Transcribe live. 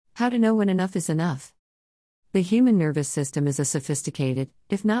How to know when enough is enough. The human nervous system is a sophisticated,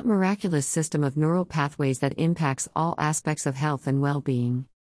 if not miraculous, system of neural pathways that impacts all aspects of health and well-being.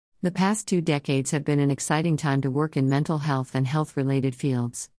 The past 2 decades have been an exciting time to work in mental health and health-related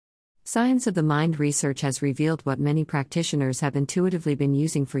fields. Science of the mind research has revealed what many practitioners have intuitively been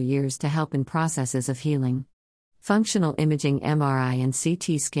using for years to help in processes of healing. Functional imaging MRI and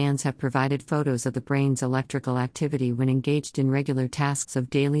CT scans have provided photos of the brain's electrical activity when engaged in regular tasks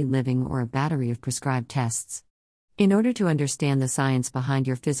of daily living or a battery of prescribed tests. In order to understand the science behind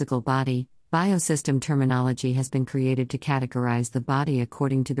your physical body, biosystem terminology has been created to categorize the body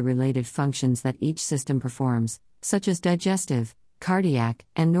according to the related functions that each system performs, such as digestive, cardiac,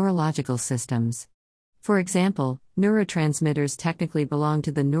 and neurological systems. For example, neurotransmitters technically belong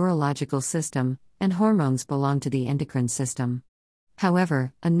to the neurological system, and hormones belong to the endocrine system.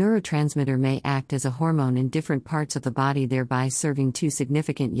 However, a neurotransmitter may act as a hormone in different parts of the body, thereby serving 2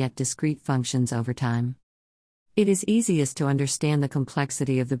 significant yet discrete functions over time. It is easiest to understand the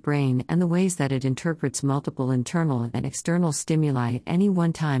complexity of the brain and the ways that it interprets multiple internal and external stimuli at any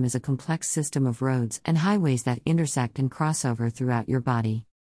one time as a complex system of roads and highways that intersect and cross over throughout your body.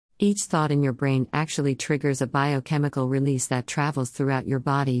 Each thought in your brain actually triggers a biochemical release that travels throughout your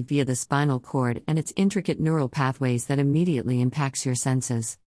body via the spinal cord and its intricate neural pathways that immediately impacts your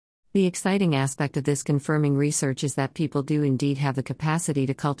senses. The exciting aspect of this confirming research is that people do indeed have the capacity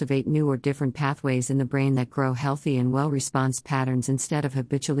to cultivate new or different pathways in the brain that grow healthy and well response patterns instead of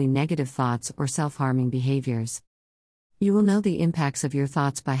habitually negative thoughts or self-harming behaviors. You will know the impacts of your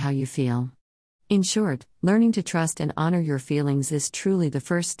thoughts by how you feel. In short, learning to trust and honor your feelings is truly the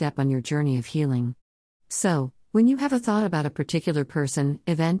first step on your journey of healing. So, when you have a thought about a particular person,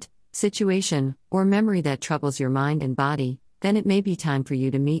 event, situation, or memory that troubles your mind and body, then it may be time for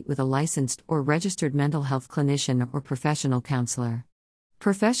you to meet with a licensed or registered mental health clinician or professional counselor.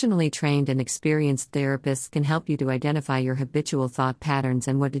 Professionally trained and experienced therapists can help you to identify your habitual thought patterns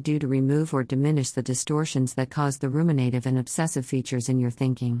and what to do to remove or diminish the distortions that cause the ruminative and obsessive features in your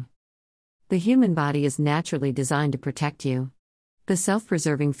thinking. The human body is naturally designed to protect you. The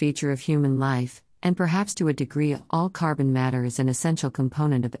self-preserving feature of human life, and perhaps to a degree all carbon matter, is an essential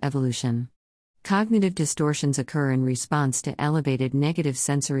component of evolution. Cognitive distortions occur in response to elevated negative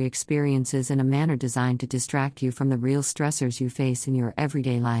sensory experiences in a manner designed to distract you from the real stressors you face in your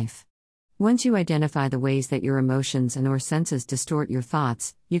everyday life. Once you identify the ways that your emotions and/or senses distort your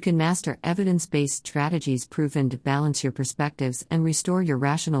thoughts, you can master evidence-based strategies proven to balance your perspectives and restore your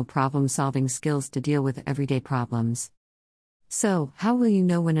rational problem-solving skills to deal with everyday problems. So, how will you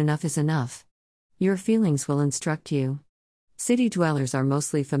know when enough is enough? Your feelings will instruct you. City dwellers are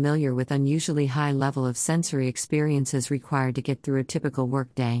mostly familiar with unusually high level of sensory experiences required to get through a typical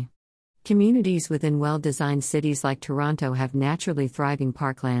workday. Communities within well-designed cities like Toronto have naturally thriving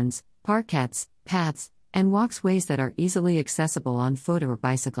parklands, parkettes, paths, and walkways that are easily accessible on foot or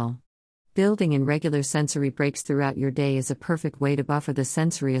bicycle. Building in regular sensory breaks throughout your day is a perfect way to buffer the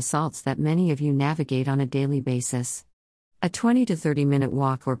sensory assaults that many of you navigate on a daily basis. A 20 to 30-minute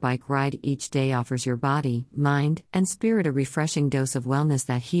walk or bike ride each day offers your body, mind, and spirit a refreshing dose of wellness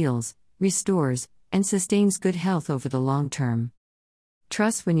that heals, restores, and sustains good health over the long term.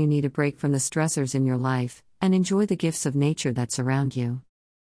 Trust when you need a break from the stressors in your life, and enjoy the gifts of nature that surround you.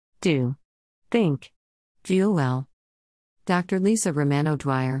 Do. Think. Feel well. Dr. Lisa Romano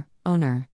Dwyer, owner.